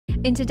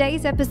In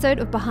today's episode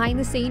of Behind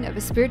the Scene of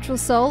a Spiritual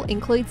Soul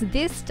includes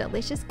this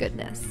delicious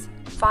goodness.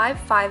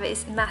 5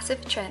 is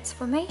massive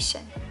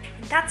transformation.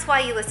 That's why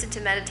you listen to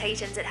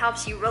meditations. It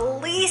helps you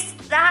release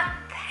that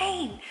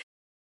pain.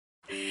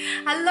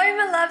 Hello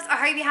my loves, I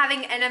hope you're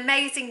having an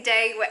amazing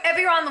day wherever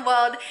you are in the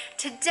world.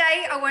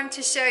 Today I want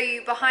to show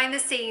you behind the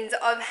scenes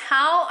of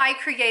how I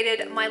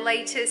created my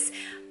latest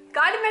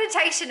guided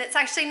meditation. It's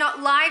actually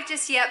not live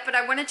just yet, but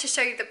I wanted to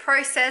show you the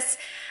process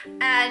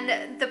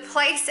and the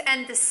place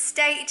and the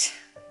state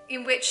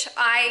in which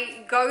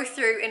I go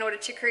through in order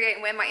to create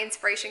and where my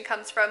inspiration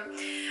comes from.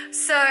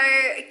 So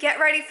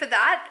get ready for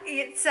that.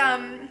 It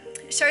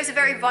shows a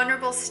very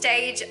vulnerable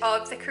stage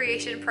of the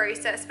creation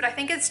process, but I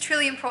think it's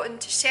truly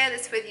important to share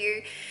this with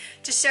you,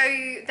 to show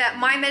you that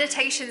my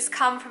meditations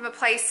come from a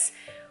place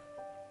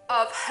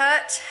of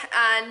hurt,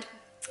 and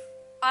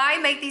I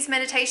make these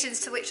meditations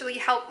to literally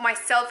help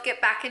myself get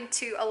back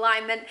into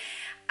alignment,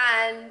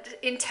 and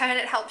in turn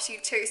it helps you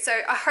too. So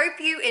I hope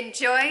you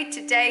enjoy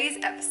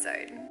today's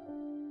episode.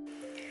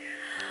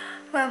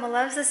 Well my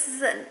loves, this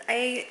is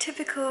a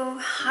typical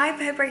high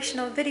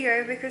vibrational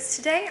video because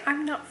today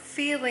I'm not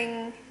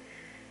feeling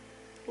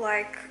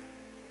like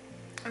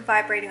I'm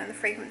vibrating on the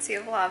frequency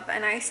of love,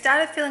 and I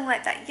started feeling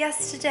like that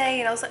yesterday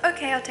and I was like,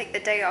 okay, I'll take the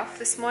day off.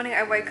 This morning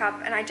I woke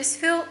up and I just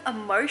feel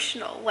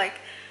emotional, like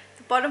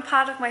the bottom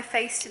part of my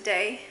face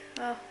today,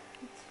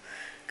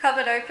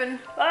 covered open,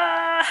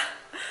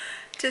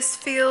 just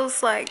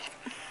feels like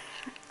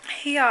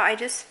here I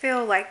just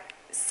feel like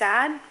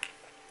sad.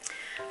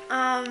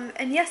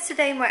 And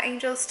yesterday my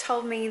angels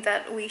told me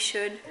that we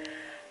should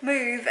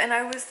move, and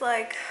I was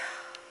like,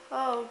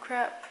 oh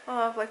crap,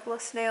 oh, I've like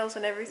lost nails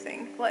and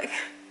everything, like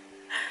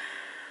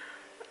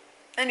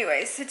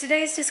anyways, so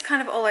today's just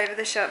kind of all over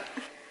the shop.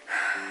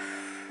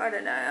 I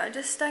don't know, I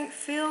just don't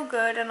feel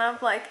good, and I'm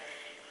like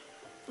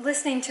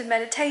listening to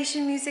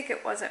meditation music,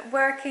 it wasn't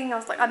working. I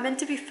was like, I'm meant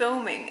to be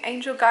filming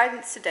angel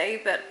guidance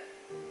today, but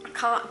I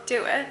can't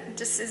do it. It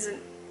just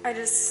isn't,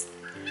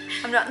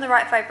 I'm not in the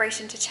right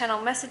vibration to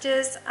channel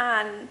messages,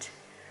 and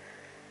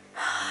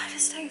I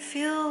just don't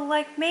feel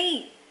like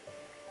me.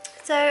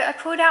 So I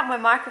pulled out my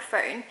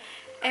microphone,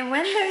 and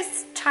when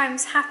those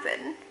times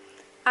happen,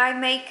 I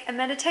make a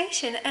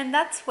meditation, and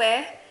that's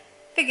where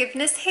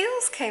Forgiveness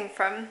Heals came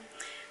from,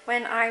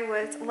 when I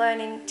was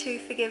learning to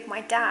forgive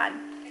my dad.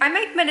 I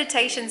make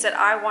meditations that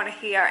I want to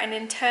hear, and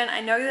in turn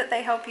I know that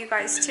they help you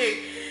guys too.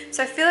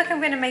 So I feel like I'm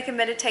going to make a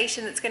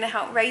meditation that's going to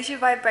help raise your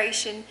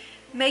vibration,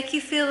 make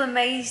you feel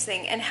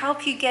amazing, and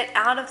help you get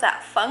out of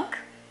that funk.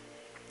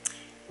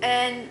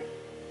 And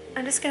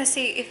I'm just going to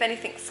see if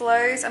anything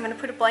flows. I'm going to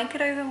put a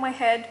blanket over my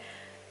head,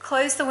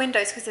 close the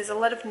windows because there's a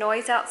lot of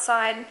noise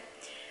outside,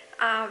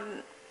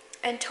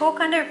 and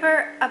talk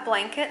under a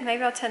blanket.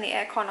 Maybe I'll turn the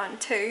aircon on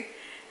too,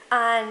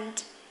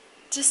 and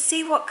just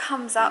see what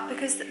comes up,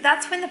 because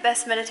that's when the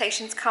best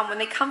meditations come, when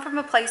they come from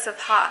a place of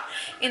heart,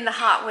 in the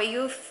heart, where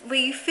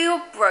you feel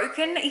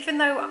broken, even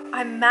though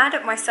I'm mad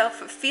at myself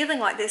for feeling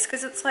like this,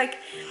 because it's like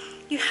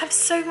you have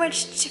so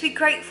much to be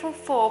grateful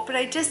for, but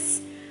I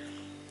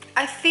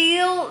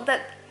feel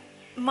that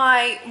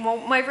my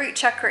root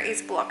chakra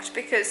is blocked,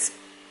 because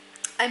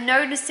I'm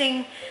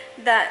noticing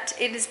that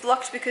it is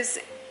blocked because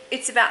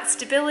it's about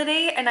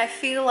stability, and I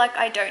feel like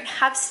I don't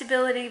have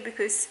stability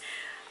because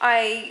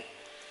I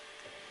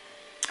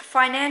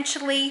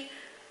financially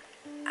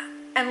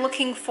am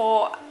looking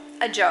for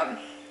a job,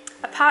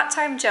 a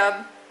part-time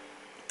job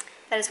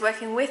that is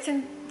working with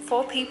and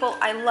for people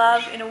I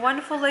love in a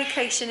wonderful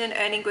location and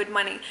earning good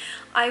money.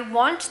 I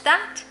want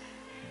that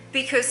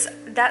because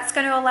that's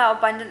going to allow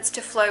abundance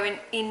to flow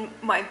in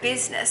my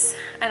business,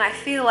 and I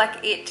feel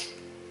like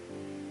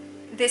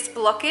this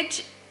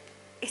blockage,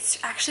 it's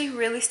actually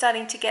really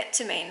starting to get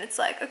to me, and it's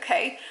like,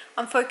 okay,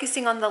 I'm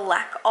focusing on the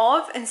lack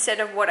of instead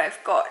of what I've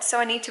got, so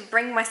I need to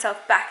bring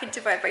myself back into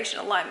vibration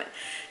alignment.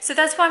 So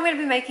that's why I'm going to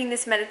be making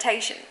this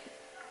meditation.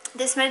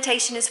 This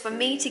meditation is for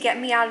me, to get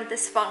me out of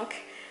this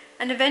funk,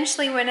 and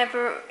eventually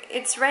whenever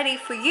it's ready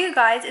for you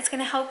guys, it's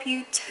going to help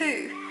you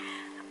too,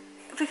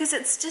 because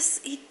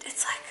it's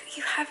like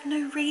you have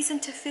no reason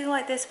to feel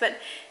like this. But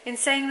in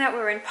saying that,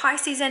 we're in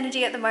Pisces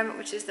energy at the moment,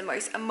 which is the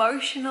most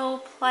emotional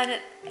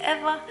planet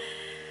ever.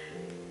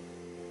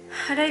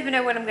 I don't even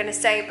know what I'm going to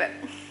say, but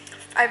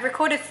I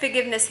recorded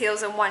Forgiveness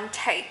Heals in one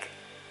take,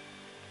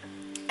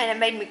 and it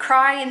made me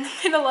cry in the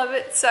middle of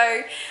it,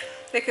 so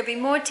there could be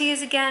more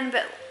tears again,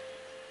 but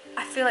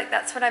I feel like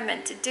that's what I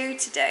meant to do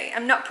today.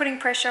 I'm not putting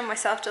pressure on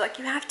myself to like,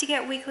 you have to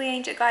get weekly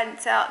angel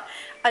guidance out.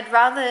 I'd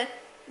rather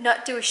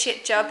not do a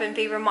shit job and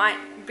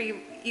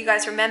you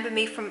guys remember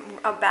me from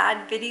a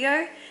bad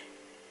video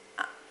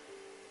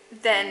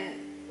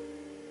than,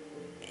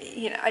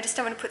 you know, I just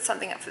don't want to put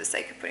something up for the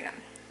sake of putting up.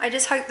 I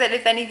just hope that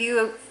if any of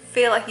you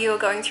feel like you are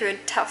going through a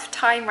tough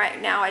time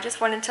right now, I just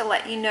wanted to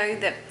let you know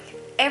that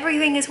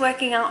everything is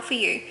working out for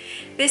you.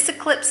 This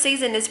eclipse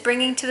season is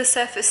bringing to the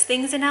surface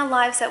things in our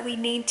lives that we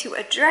need to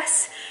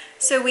address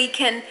so we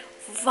can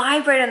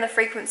vibrate on the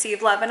frequency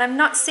of love. And I'm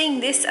not seeing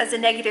this as a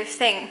negative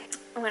thing.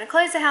 I'm gonna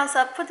close the house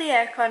up, put the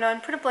aircon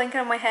on, put a blanket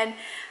on my head,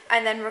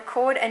 and then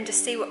record and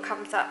just see what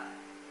comes up.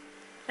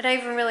 I don't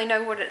even really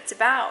know what it's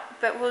about,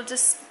 but we'll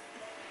just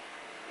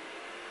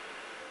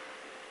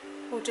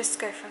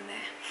go from there.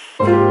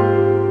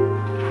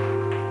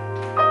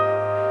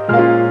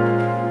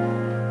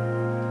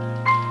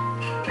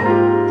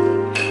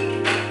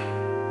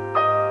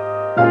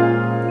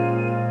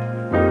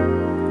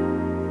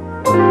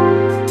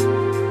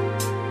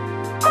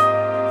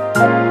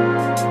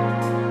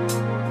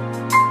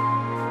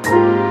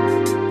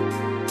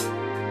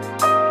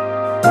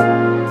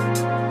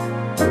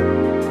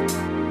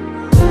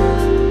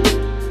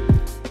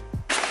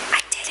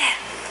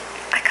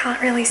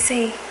 Really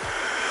see,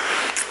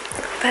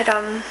 but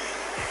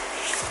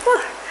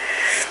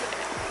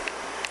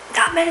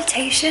that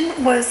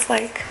meditation was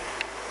like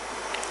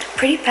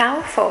pretty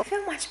powerful. I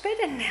feel much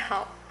better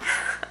now.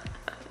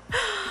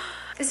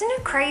 Isn't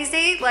it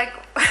crazy, like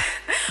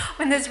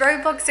when there's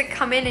roadblocks that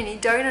come in and you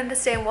don't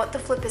understand what the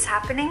flip is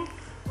happening,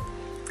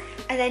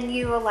 and then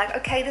you are like,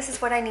 okay, this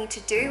is what I need to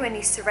do, and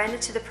you surrender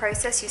to the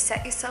process, you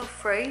set yourself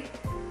free.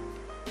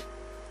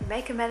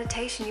 Make a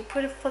meditation, you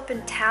put a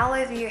flippin' towel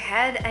over your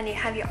head and you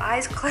have your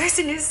eyes closed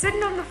and you're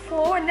sitting on the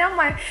floor, and now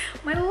my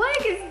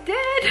leg is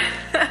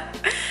dead.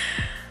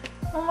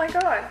 Oh my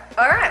god.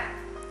 Alright,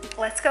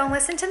 let's go and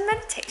listen to the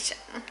meditation.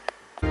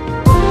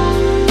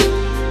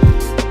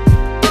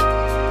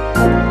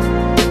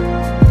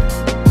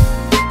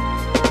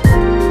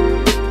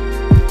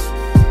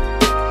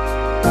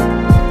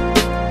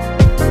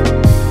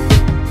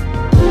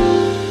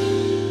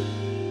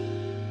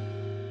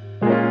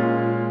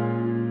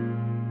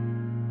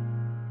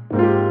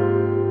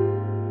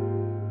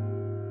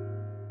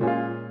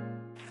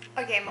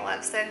 Okay, my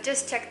love, so I've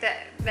just checked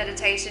that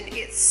meditation.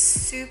 It's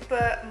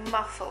super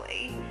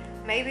muffly.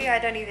 Maybe I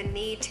don't even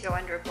need to go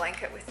under a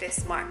blanket with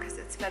this mic because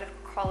it's better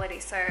quality.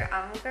 So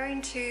I'm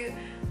going to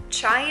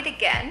try it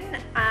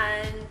again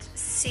and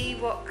see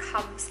what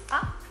comes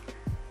up.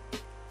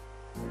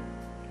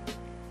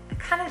 I'm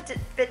kind of a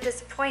bit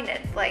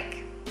disappointed.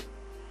 Like, it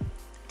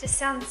just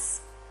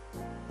sounds,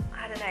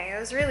 I don't know, it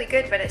was really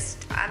good, but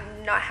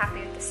I'm not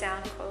happy with the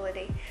sound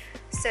quality.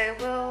 So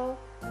we'll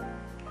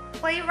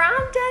play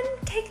around and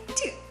take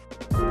 2.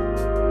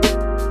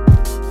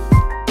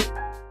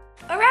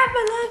 Alright,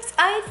 my loves,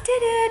 I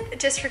did it!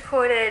 Just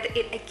recorded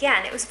it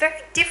again. It was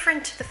very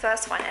different to the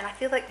first one, and I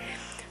feel like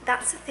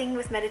that's the thing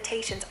with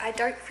meditations. I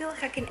don't feel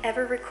like I can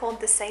ever record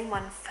the same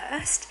one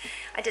first.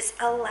 I just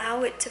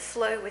allow it to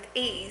flow with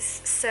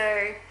ease.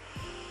 So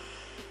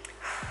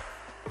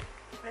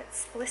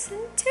let's listen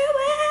to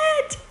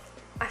it!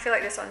 I feel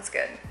like this one's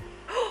good.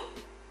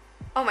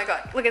 Oh my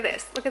god, look at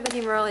this. Look at the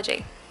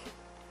numerology.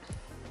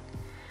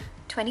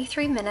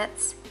 23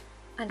 minutes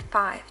and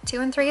 5.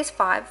 2 and 3 is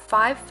 5.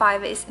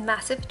 5 is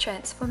massive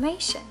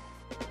transformation.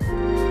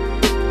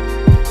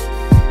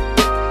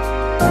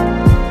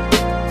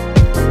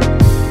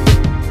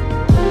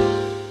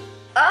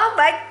 Oh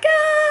my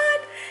god!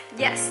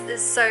 Yes, this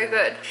is so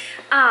good.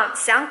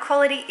 Sound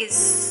quality is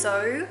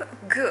so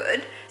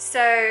good.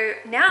 So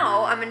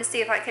now I'm going to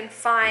see if I can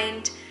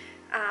find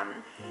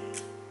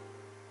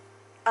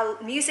a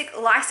music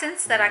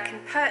license that I can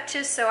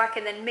purchase so I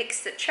can then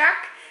mix the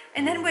track.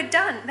 And then we're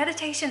done.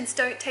 Meditations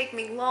don't take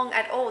me long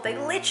at all. They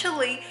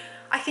literally,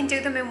 I can do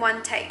them in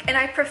one take. And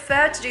I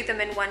prefer to do them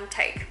in one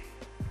take.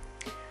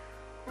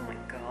 Oh my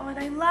god,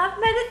 I love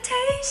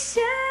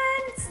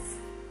meditations.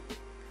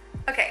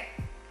 Okay.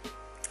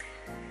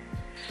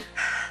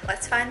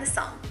 Let's find the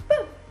song.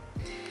 Woo.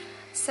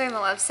 So my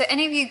love, so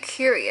any of you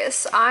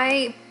curious,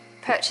 I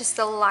purchased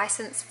the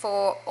license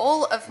for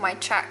all of my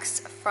tracks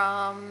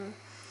from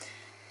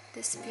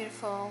this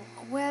beautiful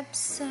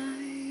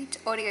website,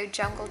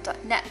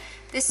 audiojungle.net.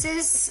 This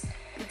is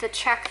the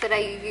track that I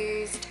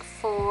used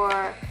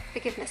for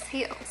Forgiveness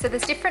Heal. So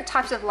there's different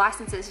types of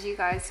licenses, you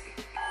guys.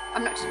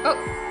 I'm not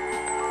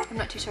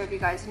too sure if you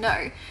guys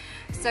know.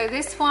 So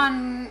this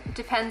one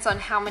depends on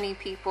how many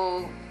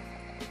people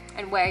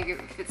and where you.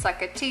 If it's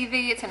like a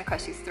TV, it's going to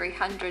cost you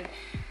 $300.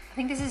 I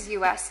think this is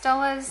US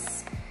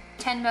dollars.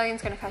 10 million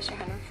is going to cost you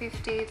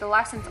 150. The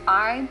license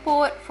I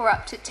bought for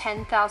up to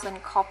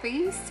 10,000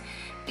 copies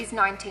is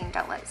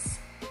 $19.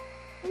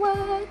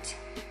 What?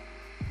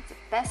 It's the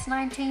best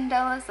 $19.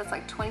 That's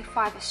like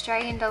 25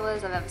 Australian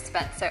dollars I've ever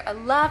spent. So I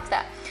love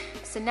that.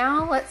 So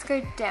now let's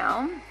go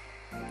down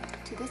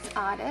to this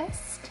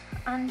artist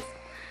and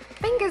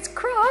fingers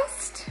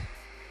crossed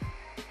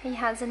he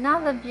has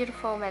another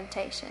beautiful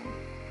meditation.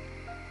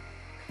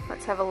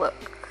 Let's have a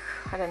look.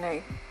 I don't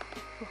know.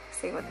 Let's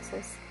see what this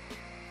is.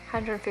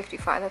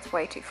 155, that's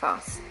way too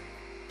fast.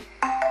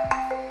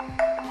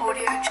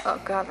 Oh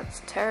god,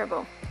 that's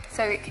terrible.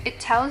 So it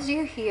tells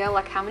you here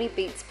like how many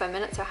beats per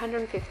minute, so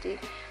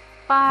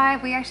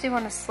 155. We actually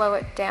want to slow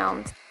it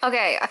down.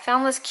 Okay, I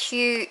found this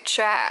cute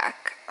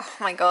track. Oh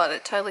my god,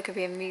 it totally could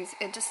be a music.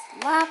 I just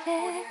love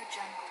it. It's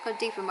got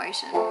deep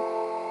emotion.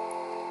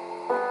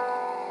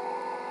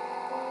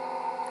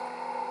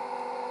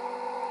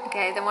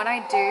 Okay, then what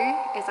I do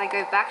is I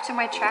go back to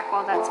my track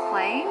while that's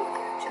playing.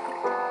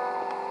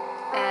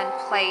 And and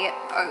play it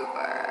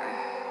over.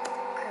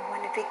 I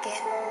want to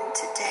begin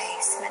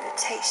today's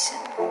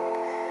meditation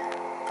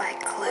by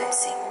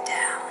closing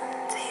down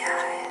the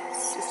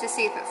eyes. Just to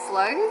see if it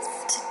flows.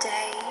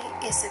 Today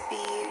is a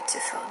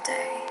beautiful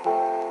day.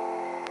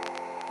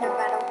 No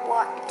matter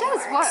what it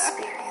does your work.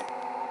 experience.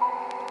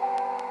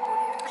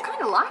 I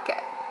kind of like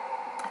it.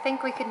 I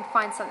think we can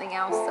find something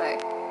else though.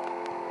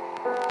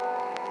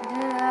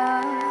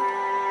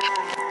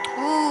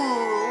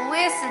 Ooh,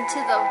 listen to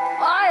the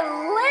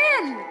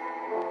violin!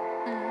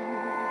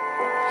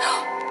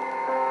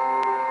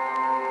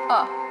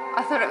 Oh,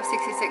 I thought it was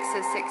 66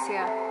 to 6,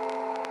 yeah.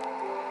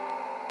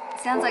 It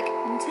sounds like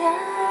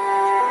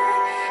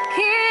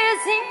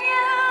kissing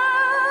you.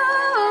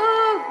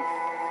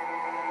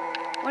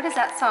 What is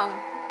that song?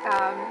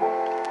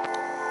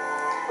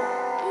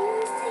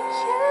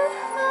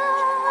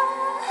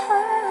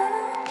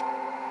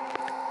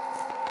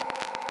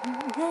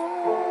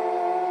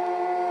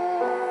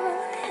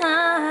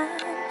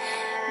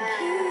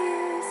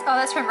 Oh,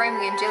 that's from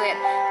Romeo and Juliet.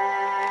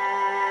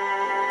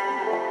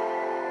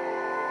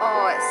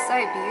 Oh, it's so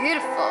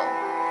beautiful.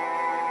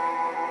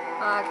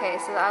 Okay,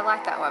 so I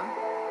like that one.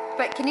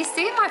 But can you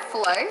see my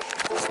flow?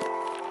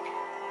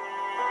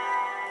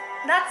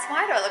 That's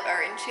why do I look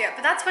orange here?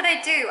 But that's what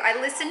I do. I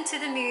listen to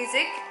the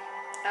music.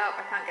 Oh,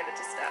 I can't get it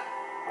to stop.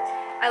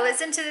 I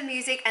listen to the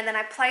music and then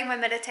I play my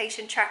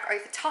meditation track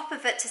over top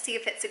of it to see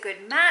if it's a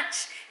good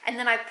match. And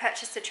then I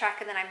purchase the track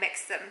and then I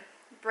mix them.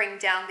 Bring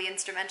down the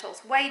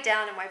instrumentals way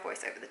down and my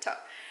voice over the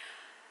top.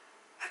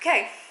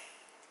 Okay.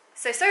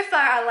 So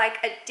far I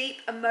like a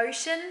deep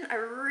emotion. I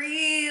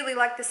really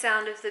like the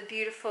sound of the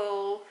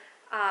beautiful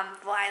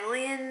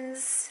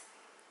violins,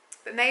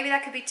 but maybe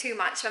that could be too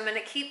much. So I'm going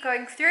to keep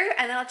going through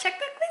and then I'll check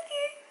back with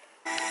you.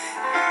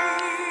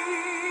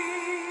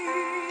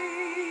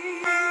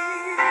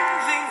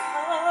 Living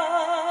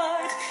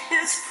heart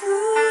is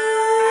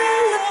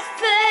full of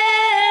pain.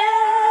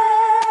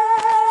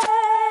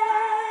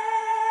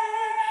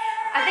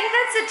 I think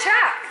that's a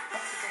track.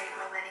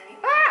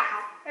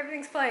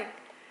 Everything's playing.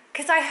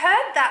 Because I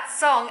heard that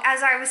song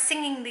as I was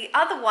singing the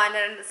other one,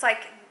 and it's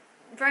like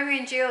Romeo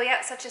and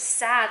Juliet, such a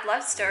sad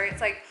love story. It's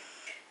like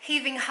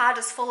heaving heart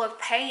is full of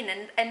pain,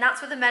 and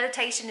that's what the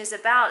meditation is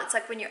about. It's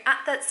like when you're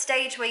at that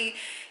stage where you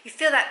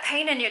feel that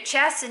pain in your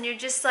chest and you're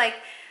just like,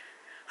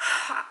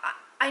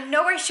 I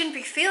know I shouldn't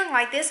be feeling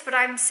like this, but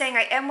I'm saying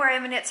I am where I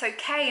am and it's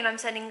okay, and I'm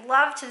sending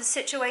love to the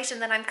situation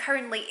that I'm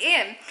currently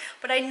in.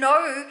 But I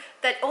know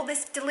that all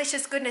this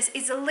delicious goodness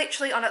is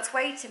literally on its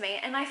way to me,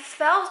 and I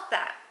felt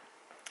that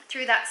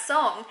through that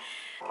song.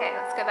 Okay,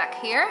 let's go back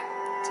here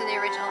to the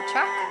original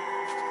track.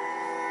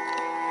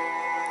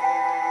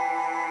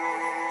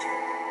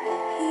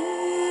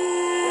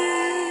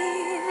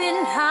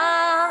 Heaving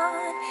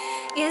heart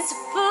is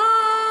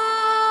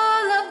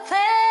full of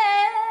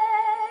pain.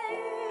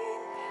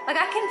 Like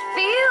I can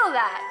feel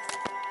that.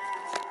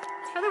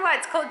 That's probably why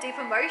it's called deep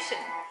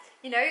emotion.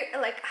 You know,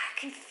 like I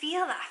can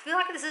feel that. I feel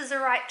like this is the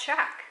right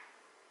track.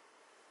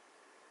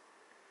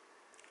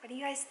 What do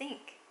you guys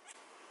think?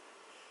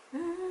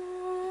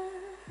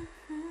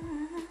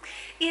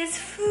 Is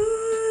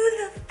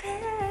full of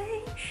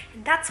pain.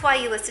 And that's why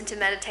you listen to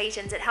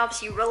meditations. It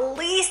helps you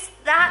release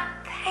that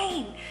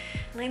pain.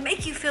 And they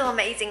make you feel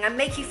amazing. I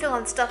make you feel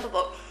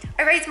unstoppable.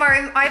 I raise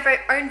my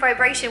own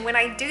vibration when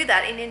I do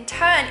that. And in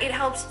turn, it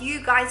helps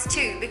you guys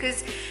too.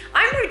 Because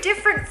I'm no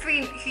different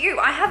from you.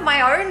 I have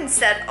my own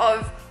set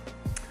of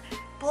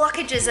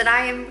blockages that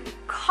I am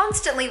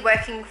constantly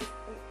working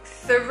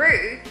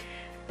through.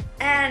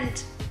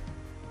 And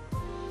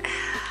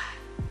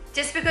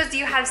just because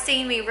you have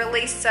seen me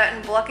release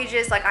certain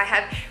blockages, like I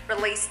have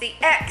released the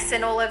X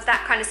and all of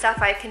that kind of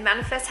stuff, I can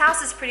manifest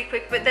houses pretty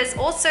quick, but there's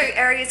also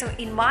areas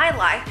in my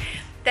life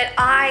that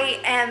I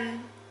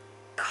am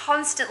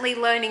constantly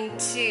learning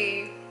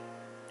to,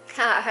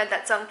 I heard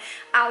that song,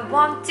 I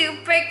want to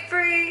break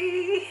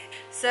free.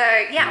 So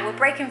yeah, we're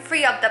breaking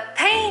free of the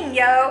pain,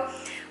 yo.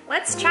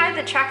 Let's try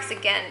the tracks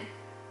again.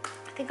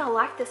 I think I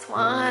like this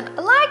one.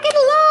 I like it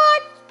a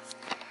lot.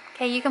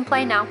 Okay, you can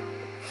play now.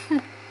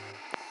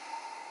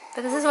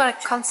 But this is what I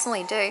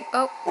constantly do.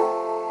 Oh.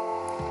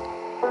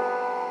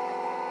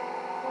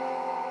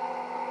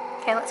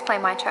 Okay, let's play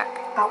my track.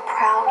 How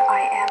proud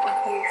I am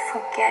of you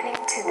for getting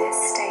to this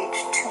stage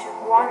to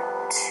want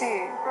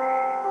to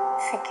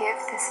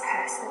forgive this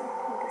person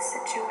or this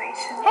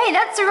situation. Hey,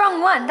 that's the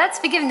wrong one. That's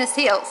Forgiveness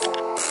Heals.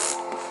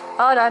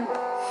 Hold on.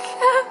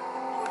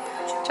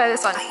 Try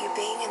this one. By you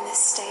being in this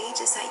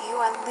stage is that you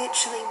are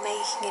literally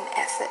making an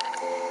effort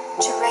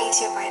to raise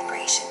your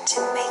vibration,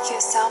 to make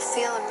yourself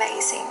feel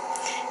amazing.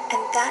 And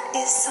that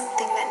is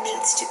something that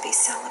needs to be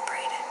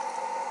celebrated.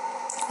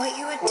 What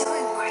you are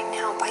doing right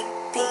now by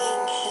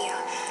being here,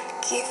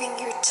 giving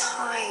your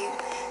time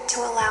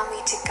to allow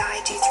me to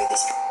guide you through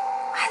this.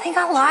 I think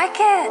I like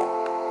it.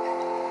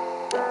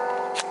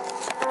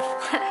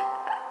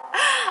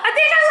 I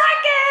think I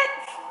like it.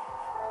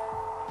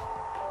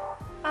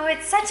 Oh,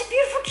 it's such a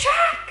beautiful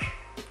track.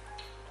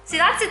 See,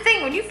 that's the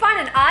thing, when you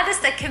find an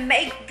artist that can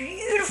make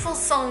beautiful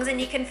songs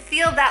and you can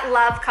feel that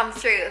love come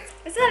through.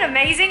 Isn't that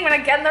amazing? When I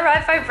get in the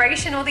right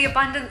vibration, all the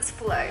abundance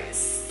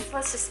flows.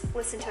 Let's just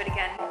listen to it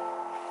again.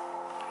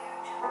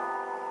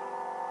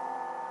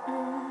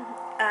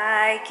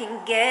 I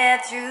can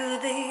get through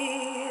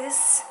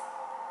this.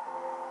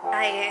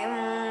 I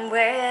am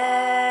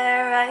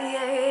where I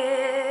am.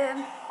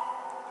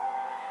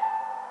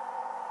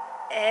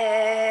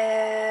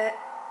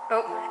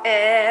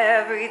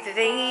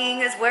 Everything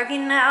is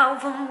working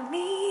out for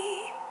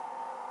me.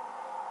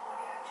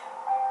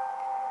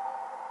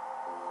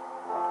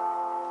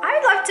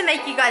 I'd love to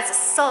make you guys a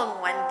song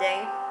one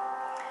day.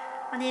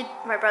 I need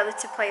my brother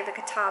to play the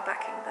guitar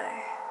backing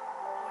though.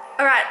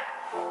 Alright,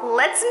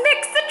 let's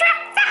mix the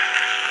tracks.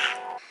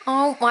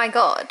 Oh my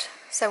god.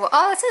 So,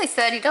 oh, it's only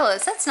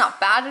 $30. That's not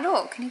bad at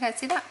all. Can you guys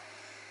see that?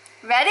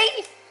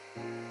 Ready?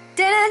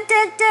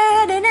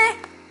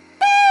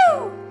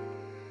 Boo!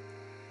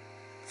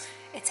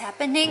 It's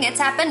happening, it's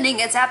happening,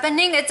 it's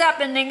happening, it's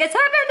happening, it's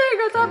happening,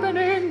 it's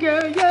happening,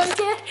 yeah, yeah,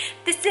 yeah.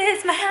 This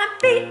is my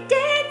happy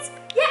dance,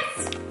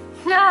 yes!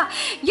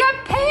 Your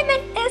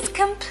payment is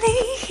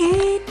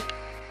complete.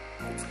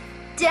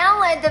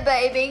 Download the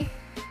baby.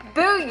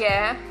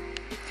 Booyah.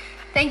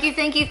 Thank you,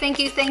 thank you, thank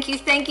you, thank you,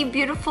 thank you,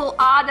 beautiful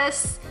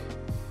artists.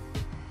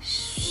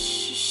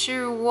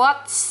 Sure,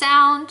 what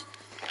sound?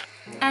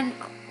 And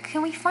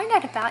can we find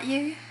out about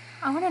you?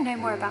 I want to know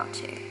more about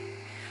you.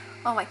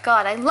 Oh my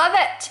god, I love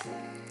it!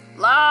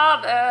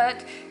 Love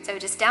it! So we're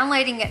just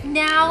downloading it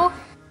now.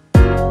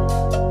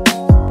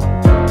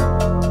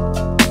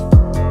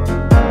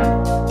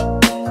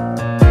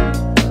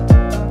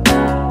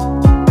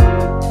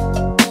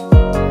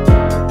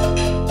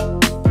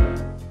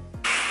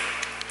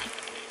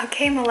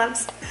 Okay, my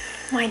loves,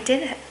 I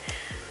did it.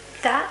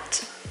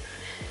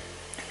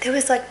 There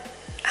was like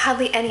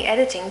hardly any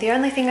editing. The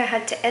only thing I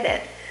had to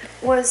edit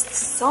was the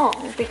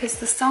song, because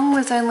the song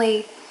was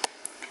only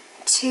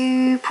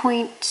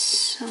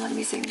let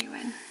me zoom you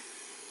in.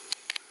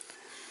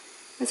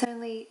 It was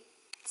only,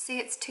 see,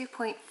 it's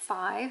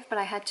 2.5, but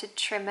I had to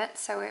trim it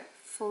so it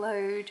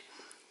flowed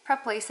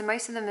properly. So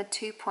most of them are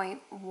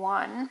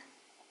 2.1.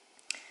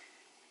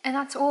 And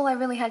that's all I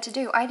really had to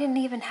do. I didn't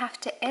even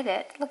have to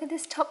edit. Look at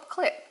this top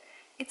clip.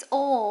 It's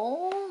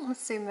all,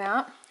 let's zoom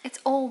out. It's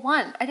all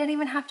one. I didn't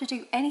even have to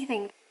do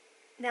anything.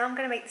 Now I'm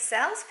gonna make the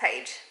sales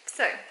page.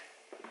 So,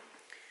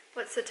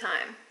 what's the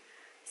time?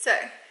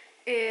 So,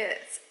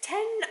 it's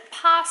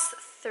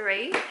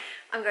 3:10.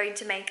 I'm going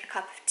to make a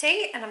cup of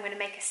tea and I'm going to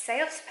make a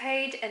sales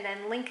page and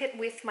then link it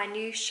with my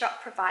new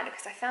shop provider,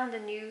 because I found a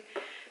new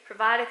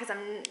provider because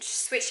I'm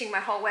switching my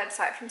whole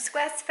website from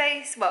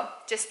Squarespace, well,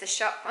 just the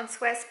shop on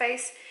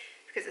Squarespace,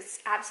 because it's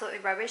absolutely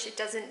rubbish. It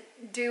doesn't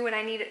do what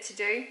I need it to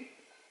do.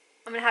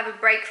 I'm going to have a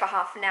break for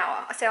half an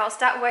hour. So I'll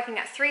start working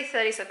at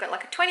 3:30, so I've got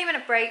like a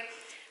 20-minute break.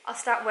 I'll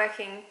start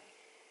working.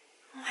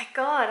 Oh my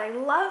god, I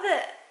love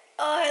it.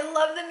 Oh, I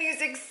love the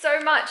music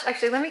so much.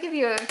 Actually, let me give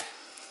you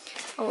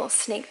a little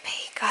sneak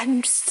peek.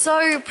 I'm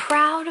so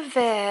proud of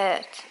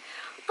it.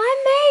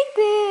 I made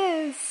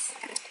this.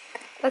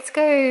 Let's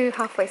go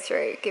halfway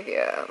through, give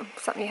you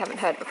something you haven't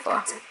heard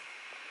before.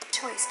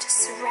 Choice to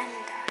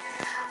surrender.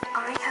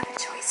 I have a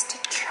choice to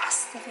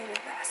trust the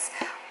universe.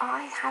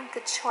 I have the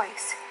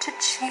choice to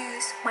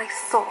choose my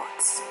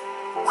thoughts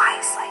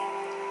wisely.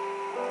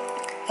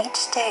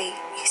 Each day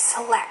you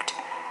select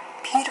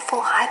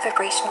beautiful high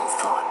vibrational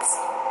thoughts.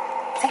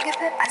 Think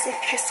of it as if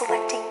you're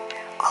selecting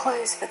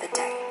clothes for the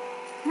day.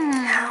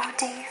 How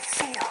do you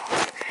feel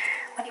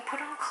when you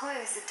put on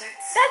clothes that don't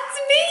serve? That's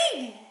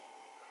me!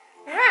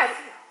 Alright,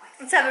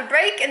 let's have a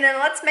break and then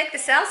let's make the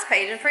sales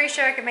page. I'm pretty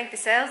sure I can make the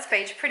sales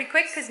page pretty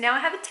quick because now I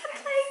have a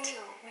template.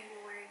 When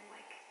you're wearing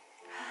like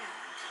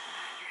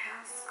your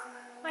house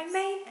clothes. I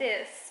made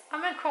this.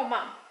 I'm gonna call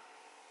Mum.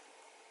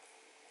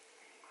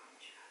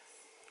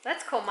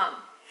 Let's call Mum.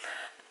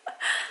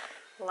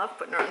 Love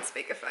putting her on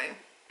speakerphone.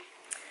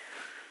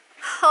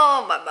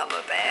 Oh, my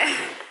mama bear.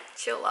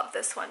 She'll love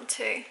this one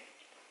too.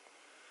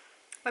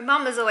 My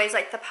mum is always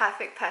like the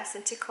perfect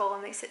person to call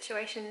in these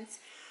situations.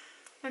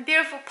 My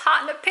beautiful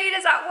partner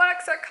Peter's at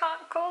work, so I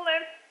can't call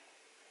him.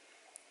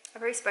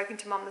 I've already spoken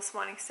to Mum this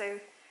morning, so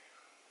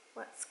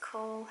let's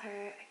call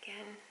her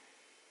again.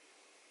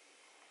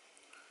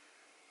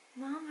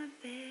 Mama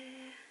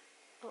bear.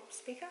 Oh,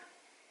 speaker.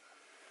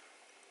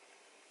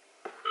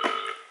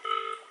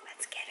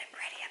 Let's get it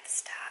ready at the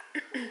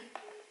start.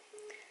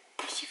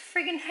 She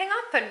friggin' hung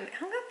up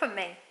on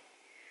me.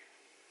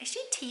 Is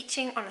she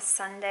teaching on a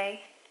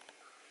Sunday?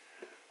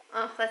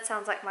 Oh, that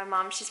sounds like my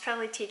mom. She's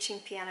probably teaching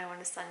piano on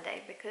a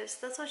Sunday because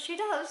that's what she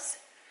does.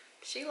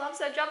 She loves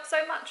her job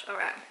so much. All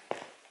right,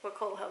 we'll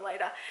call her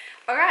later.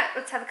 All right,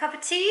 let's have a cup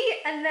of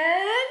tea and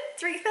then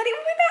 3:30 we'll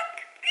be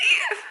back.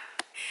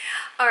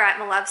 All right,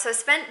 my love. So I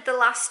spent the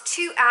last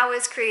 2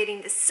 hours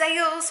creating the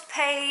sales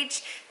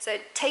page. So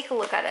take a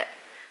look at it.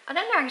 I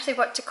don't know actually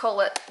what to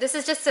call it. This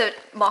is just a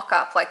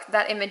mock-up, like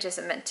that image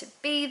isn't meant to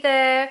be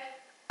there.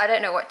 I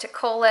don't know what to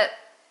call it.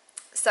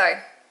 So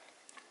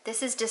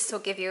this is just to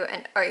give you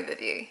an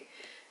overview.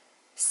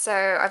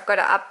 So I've got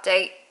to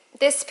update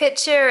this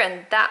picture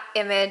and that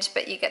image,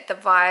 but you get the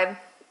vibe.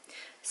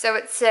 So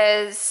it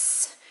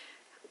says,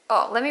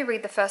 oh, let me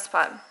read the first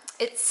part.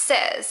 It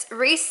says,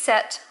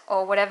 Reset,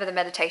 or whatever the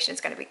meditation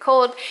is going to be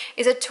called,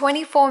 is a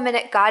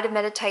 24-minute guided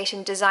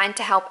meditation designed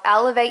to help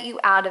elevate you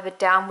out of a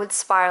downward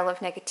spiral of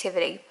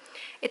negativity.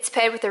 It's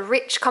paired with a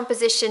rich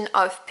composition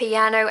of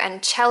piano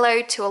and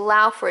cello to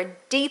allow for a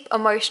deep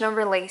emotional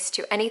release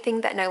to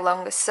anything that no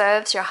longer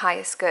serves your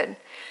highest good.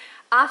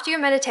 After your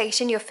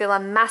meditation, you'll feel a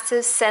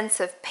massive sense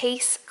of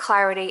peace,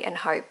 clarity, and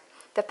hope.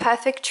 The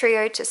perfect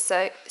trio to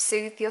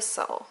soothe your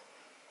soul.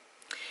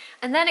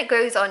 And then it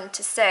goes on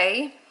to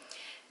say,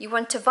 you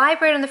want to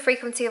vibrate on the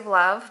frequency of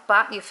love,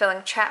 but you're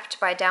feeling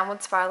trapped by a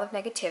downward spiral of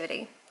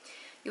negativity.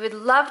 You would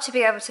love to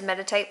be able to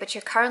meditate, but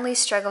you're currently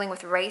struggling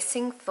with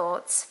racing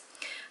thoughts.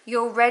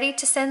 You're ready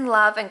to send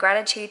love and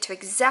gratitude to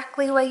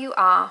exactly where you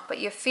are, but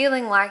you're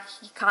feeling like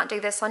you can't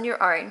do this on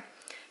your own.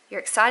 You're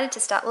excited to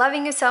start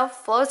loving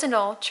yourself, flaws and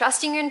all,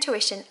 trusting your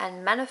intuition,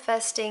 and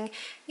manifesting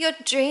your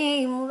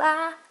dream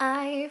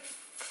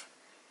life.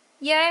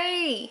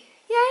 Yay!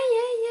 Yay,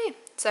 yay, yay.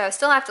 So I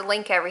still have to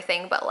link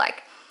everything, but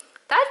like,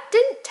 that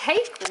didn't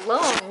take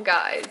long,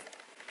 guys.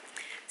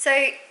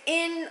 So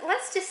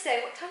let's just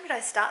say, what time did I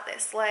start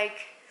this?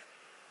 Like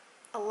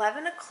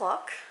 11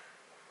 o'clock.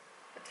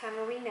 What time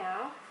are we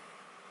now?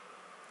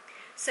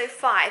 So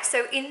 5.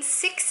 So in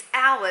 6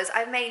 hours,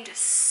 I've made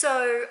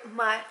so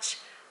much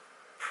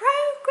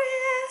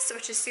progress,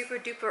 which is super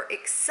duper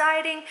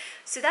exciting.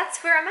 So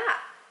that's where I'm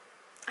at.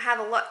 I have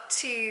a lot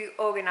to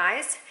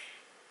organize.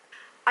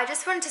 I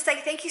just wanted to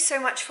say thank you so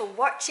much for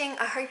watching.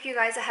 I hope you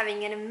guys are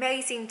having an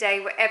amazing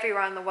day wherever you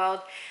are in the world.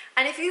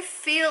 And if you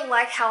feel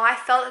like how I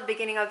felt at the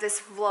beginning of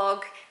this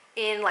vlog,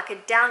 in like a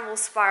downward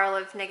spiral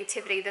of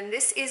negativity, then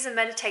this is a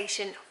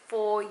meditation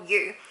for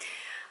you.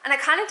 And I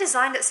kind of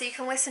designed it so you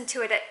can listen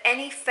to it at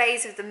any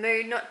phase of the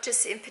moon, not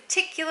just in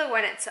particular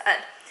when it's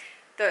at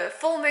the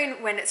full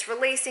moon, when it's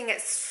releasing,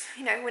 it's,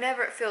 you know,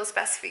 whenever it feels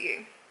best for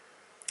you.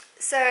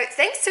 So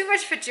thanks so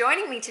much for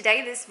joining me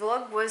today. This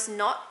vlog was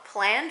not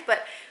planned,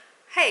 but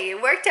hey,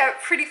 it worked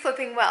out pretty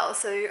flipping well.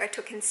 So I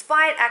took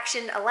inspired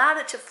action, allowed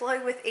it to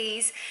flow with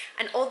ease,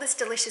 and all this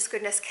delicious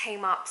goodness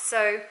came up.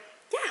 So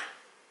yeah.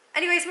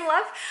 Anyways, my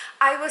love,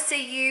 I will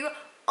see you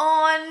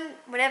on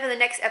whenever the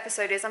next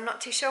episode is. I'm not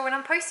too sure when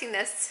I'm posting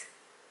this.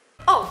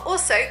 Oh,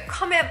 also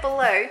comment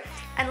below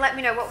and let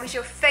me know what was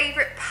your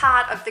favorite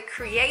part of the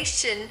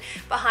creation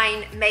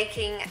behind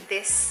making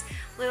this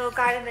little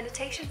guided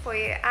meditation for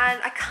you.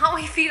 And I can't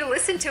wait for you to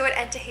listen to it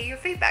and to hear your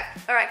feedback.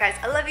 All right, guys,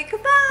 I love you.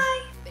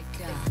 Goodbye.